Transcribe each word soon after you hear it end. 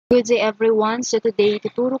Good day everyone. So today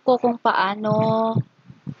tuturo ko kung paano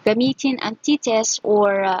gamitin ang t-test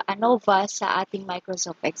or ANOVA sa ating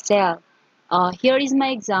Microsoft Excel. Here is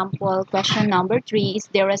my example. Question number 3.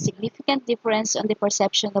 Is there a significant difference on the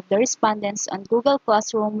perception of the respondents on Google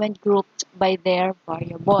Classroom when grouped by their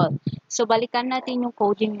variable? So balikan natin yung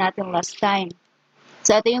coding natin last time.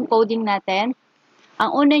 So ito yung coding natin.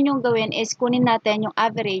 Ang una nyong gawin is kunin natin yung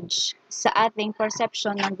average sa ating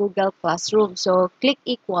perception ng Google Classroom. So click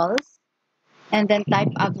equals. And then type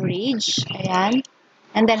average. Ayan.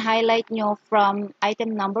 And then highlight nyo from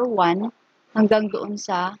item number 1 hanggang doon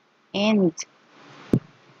sa end.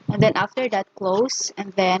 And then after that, close and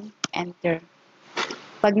then enter.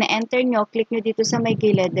 Pag na-enter nyo, click nyo dito sa may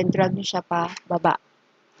gilid, then drag nyo siya pa baba.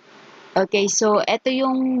 Okay, so ito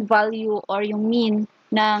yung value or yung mean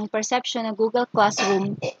ng perception ng Google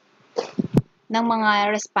Classroom ng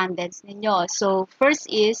mga respondents ninyo. So first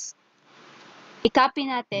is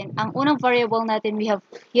i-copy natin. Ang unang variable natin we have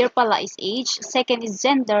here pala is age, second is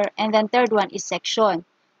gender, and then third one is section.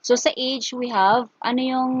 So sa age we have, ano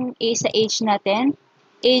yung sa age natin?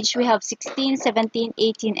 Age we have 16, 17,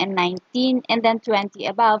 18, and 19, and then 20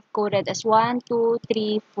 above, coded as 1, 2,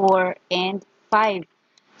 3, 4, and 5.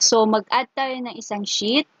 So mag-add tayo ng isang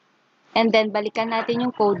sheet, and then balikan natin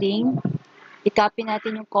yung coding. I-copy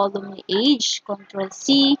natin yung column ni age, Control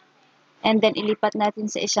C, and then ilipat natin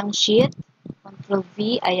sa isang sheet. Control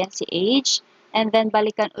V, ayan si age. And then,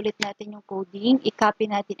 balikan ulit natin yung coding. I-copy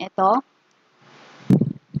natin ito.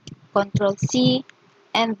 Control C.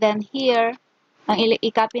 And then here, ang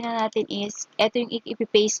i-copy na natin is, ito yung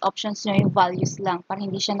i-paste options nyo, yung values lang, para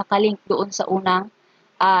hindi siya nakalink doon sa unang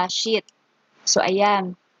sheet. So,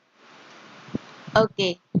 ayan.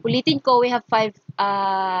 Okay. Ulitin ko, we have 5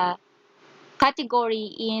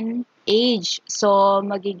 category in age. So,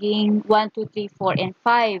 magiging 1, 2, 3, 4, and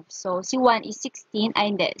 5. So, si 1 is 16.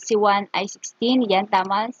 Ay, hindi. Si 1 ay 16. Yan,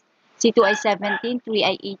 tama. Si 2 ay 17. 3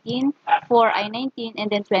 ay 18. 4 ay 19.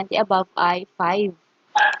 And then 20 above ay 5.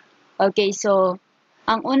 Okay, so,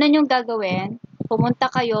 ang una nyong gagawin, pumunta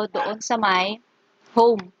kayo doon sa my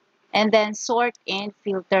home. And then, sort and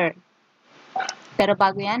filter. Pero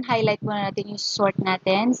bago yan, highlight muna natin yung sort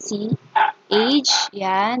natin. Si age,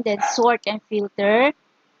 yan. Then sort and filter,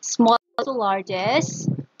 small to largest.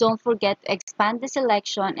 Don't forget to expand the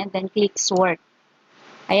selection and then click sort.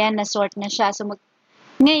 Ayan, na-sort na siya. So,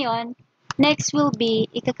 ngayon, next will be,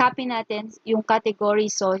 ikakopy natin yung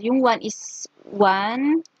category. So, yung 1 is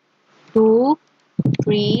 1, 2,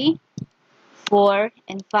 3, 4,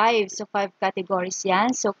 and 5. So, 5 categories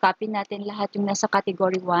yan. So, copy natin lahat yung nasa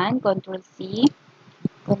category 1. Control C,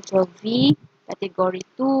 Control V, category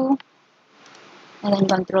 2, and then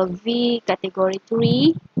Control V, category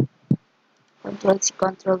 3, Control C,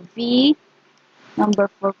 Control V,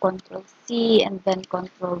 number 4, Control C, and then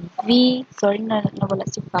Control V, sorry, nawala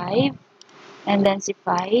si 5, and then si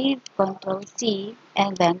 5, Control C,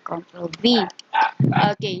 and then Control V.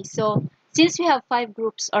 Okay, so, since we have 5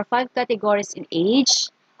 groups or 5 categories in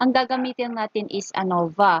age, ang gagamitin natin is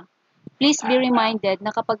ANOVA. Please be reminded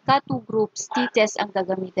na kapag ka 2 groups, t-test ang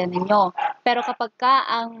gagamitin ninyo. Pero kapag ka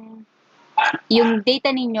yung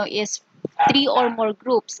data ninyo is 3 or more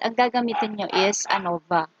groups, ang gagamitin nyo is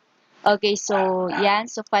ANOVA. Okay, so yan.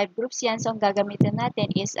 So 5 groups yan. So ang gagamitin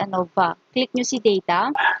natin is ANOVA. Click nyo si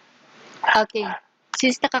data. Okay.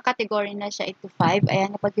 Since nakakategory na siya 8 to 5,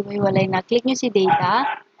 ayan, napag-iwalay na. Click nyo si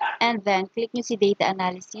data. And then, click nyo si data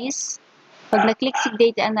analysis. Pag na-click si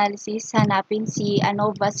data analysis, hanapin si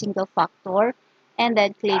ANOVA single factor. And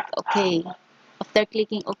then, click OK. After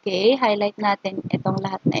clicking OK, highlight natin itong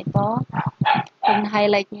lahat na ito. Pag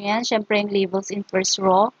na-highlight nyo yan, syempre yung labels in first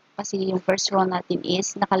row. Kasi yung first row natin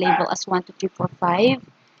is naka-label as 1, 2, 3, 4,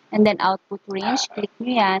 5. And then, output range, click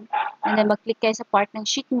nyo yan. And then, mag-click kayo sa part ng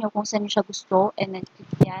sheet nyo kung saan nyo siya gusto. And then,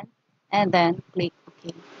 click yan. And then, click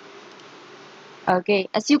OK. Okay,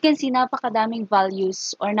 as you can see, napakadaming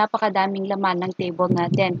values or napakadaming laman ng table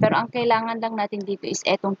natin. Pero ang kailangan lang natin dito is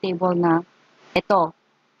etong table na ito.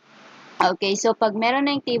 Okay, so pag meron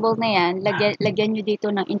na yung table na yan, lagyan nyo dito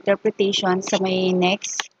ng interpretation sa may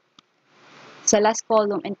next. Sa last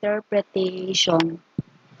column, interpretation.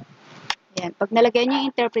 Yan. Pag nalagay nyo yung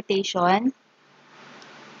interpretation,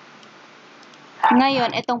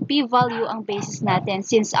 ngayon, itong p-value ang basis natin.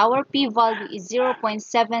 Since our p-value is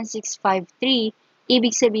 0.7653,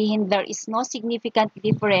 ibig sabihin there is no significant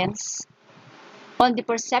difference on the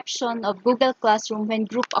perception of Google Classroom when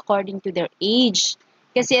grouped according to their age.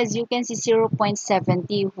 Kasi as you can see,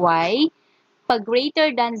 0.70. Why? Pag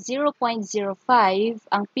greater than 0.05,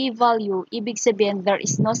 ang p-value, ibig sabihin there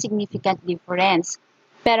is no significant difference.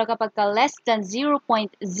 Pero kapag ka less than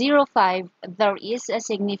 0.05, there is a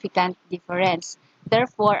significant difference.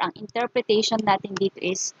 Therefore, ang interpretation natin dito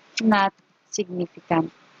is not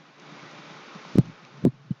significant.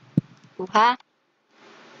 Kuha?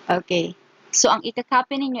 Okay. So, ang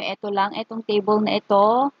ikakopy ninyo, ito lang, itong table na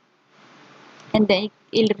ito, and then,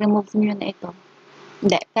 i-remove nyo na ito.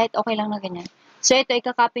 Hindi, kahit okay lang na ganyan. So, ito,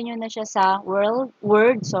 ikakopy nyo na siya sa Word,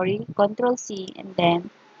 Control C, and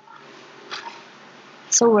then,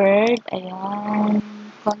 sa Word, ayan,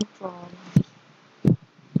 Control.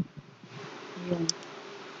 Ayan.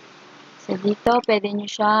 So, dito, pwede nyo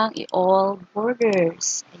siyang i-all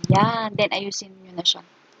borders. Ayan, then, ayusin nyo na siya.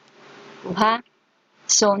 Kuha?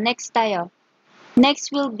 So, next tayo.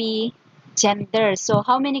 Next will be gender. So,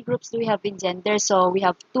 how many groups do we have in gender? So, we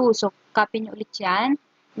have 2. So, copy nyo ulit yan.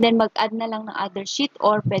 Then, mag-add na lang ng other sheet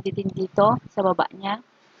or pwede din dito sa baba niya.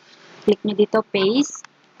 Click nyo dito, paste.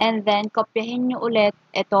 And then, kopyahin nyo ulit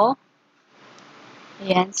ito.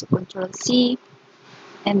 Ayan, so Control C.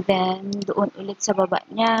 And then, doon ulit sa baba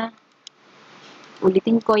niya.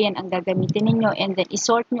 Ulitin ko, yan ang gagamitin ninyo. And then,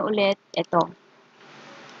 isort nyo ulit ito.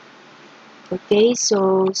 Okay,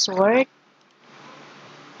 so, sort.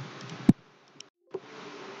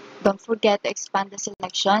 Don't forget to expand the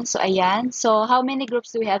selection. So, ayan. So, how many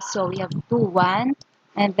groups do we have? So, we have 2, 1,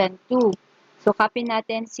 and then 2. So, copy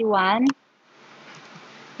natin si 1.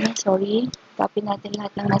 Okay, sorry. Copy natin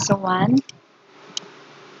lahat ng nasa 1.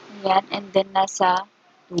 Ayan, and then nasa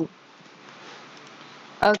 2.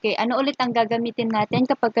 Okay, ano ulit ang gagamitin natin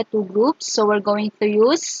kapag ka 2 groups? So, we're going to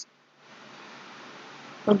use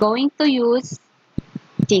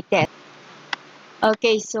t-test.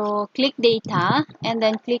 Okay, so click data and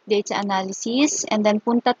then click data analysis and then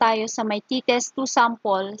punta tayo sa may t-test to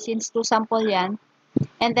sample since to sample yan.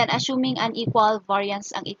 And then assuming unequal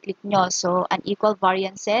variance ang i-click nyo. So unequal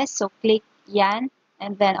variances, so click yan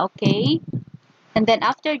and then okay. And then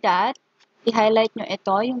after that, i-highlight nyo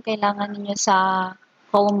ito, yung kailangan niyo sa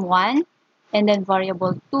column 1 and then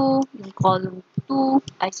variable 2, yung column 2,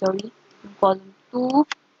 yung column 2.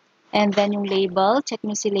 And then yung label, check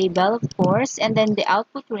nyo si label, of course. And then the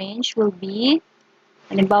output range will be,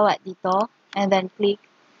 halimbawa dito, and then click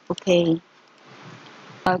OK.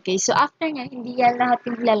 Okay, so after nyan, hindi yan lahat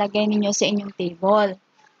yung ilalagay ninyo sa inyong table.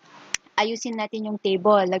 Ayusin natin yung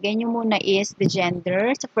table. Lagay nyo muna is the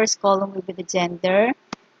gender. Sa first column will be the gender.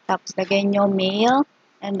 Tapos lagay nyo male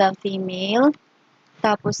and then female.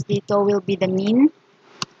 Tapos dito will be the mean.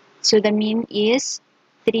 So the mean is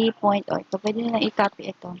 3. Ito, pwede nyo na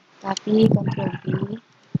i-copy ito. Copy, Control V.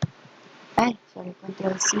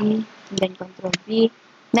 Control C, and then Control V.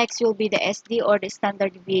 Next will be the SD or the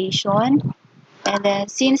standard deviation. And then,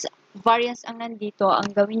 since variance ang nandito,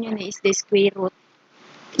 ang gawin nyo na is the square root.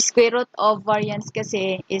 Square root of variance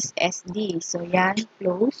kasi is SD. So, yan,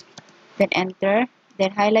 close. Then, enter.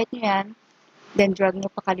 Then, highlight nyo yan. Then, drag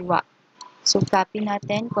nyo pa kaliwa. So, copy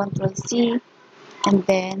natin, Control C, and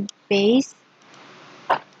then paste.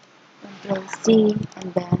 Control C, and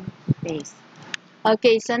then paste.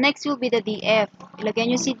 Okay, so next will be the DF. Ilagay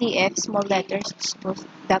nyo si DF, small letters,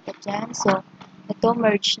 dapat dyan. So, ito,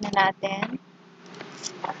 merge na natin.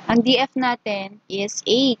 Ang DF natin is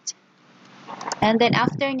 8. And then,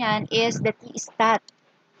 after nyan is the T-stat.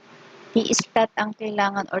 T-stat ang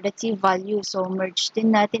kailangan or the T-value. So, merge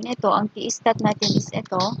din natin ito. Ang T-stat natin is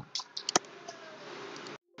ito.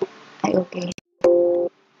 Okay.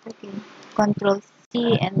 Okay. Control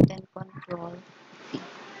C and then Control V.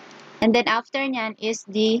 And then, after nyan is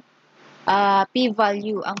the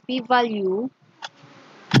p-value. Ang p-value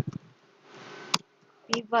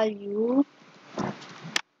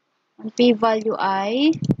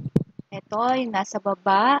ay ito, yung nasa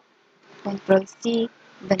baba, Control C,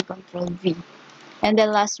 then Control V. And then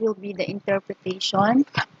last will be the interpretation.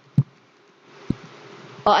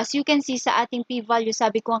 As you can see sa ating p-value,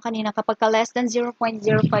 sabi ko kanina, kapag ka less than 0.05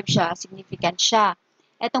 siya, significant siya.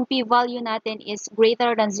 Etong p-value natin is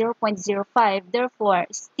greater than 0.05, therefore,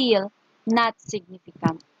 still not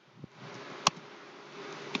significant.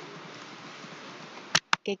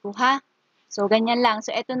 Okay, kuha? So, ganyan lang.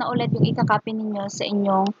 So, ito na ulit yung ikakopy ninyo sa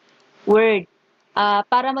inyong Word.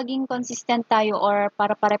 Para maging consistent tayo or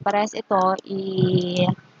para pare-pares ito,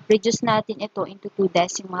 i-reduce natin ito into 2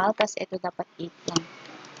 decimal kasi ito dapat 8 lang.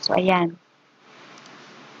 So, ayan.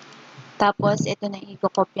 Tapos, ito na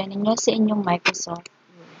i-copy ninyo sa inyong Microsoft Word.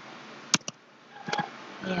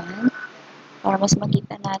 Ayan. Para mas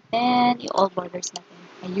makita natin, i-all borders natin.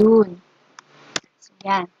 Ayun. So,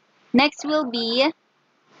 ayan. Next will be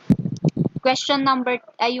question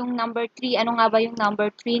yung number 3. Ano nga ba yung number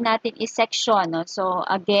 3 natin is section. No? So,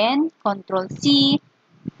 again, Control C.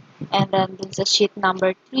 And then, dun sa sheet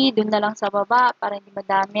number 3, dun na lang sa baba para hindi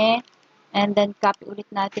madami. And then, copy ulit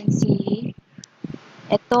natin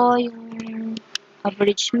ito yung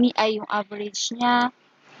yung average niya.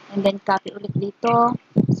 And then, copy ulit dito.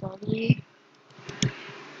 Sorry.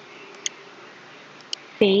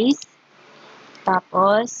 Paste.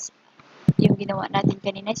 Tapos, yung ginawa natin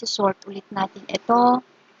kanina, sort ulit natin ito.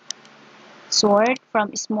 Sort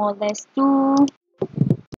from smallest to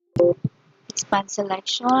expand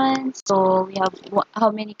selection. So, we have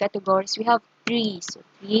how many categories? We have 3. So,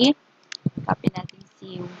 3. Copy natin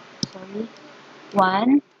sorry,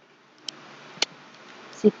 1,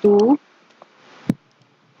 C2,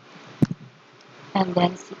 and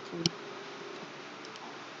then C2.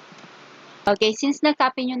 Okay, since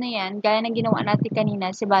na-copy nyo na yan, gaya ng ginawa natin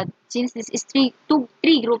kanina, since this is three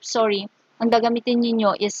groups, sorry, ang gagamitin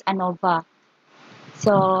niyo is ANOVA.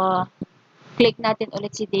 So, click natin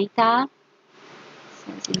ulit si data.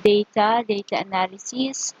 Data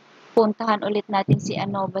analysis. Puntahan ulit natin si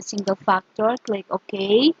ANOVA single factor. Click OK.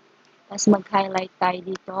 Tapos mag-highlight tayo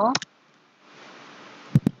dito.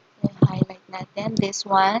 Highlight natin this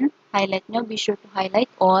one. Highlight nyo. Be sure to highlight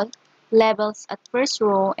all. Levels at first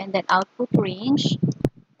row and then output range.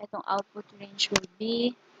 Itong output range will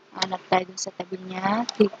be, hanap tayo dun sa tabi niya.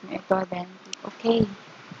 Click nyo ito, then click OK.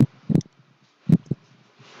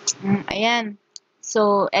 Ayan.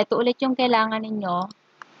 So, ito ulit yung kailangan ninyo.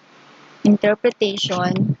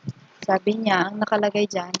 Interpretation. Sabi niya, ang nakalagay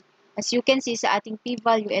dyan, as you can see sa ating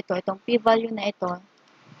p-value, itong p-value na ito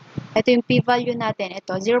yung p-value natin,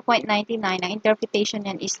 0.99, ang interpretation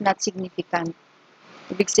yan is not significant.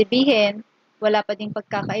 Ibig sabihin, wala pa ding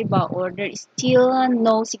pagkakaiba or there is still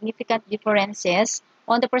no significant differences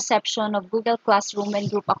on the perception of Google Classroom and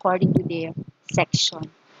group according to their section.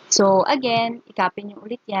 So, again, i-copy nyo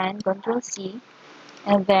ulit yan, Ctrl-C,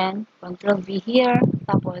 and then, Ctrl-V here,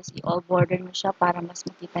 tapos i-all border nyo siya para mas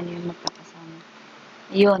makita nyo yung magkakasama.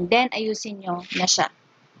 Yun, then, ayusin nyo na siya.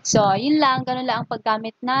 So, yun lang, ganun lang ang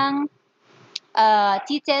paggamit ng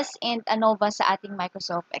t-test and ANOVA sa ating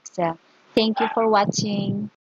Microsoft Excel. Thank you for watching.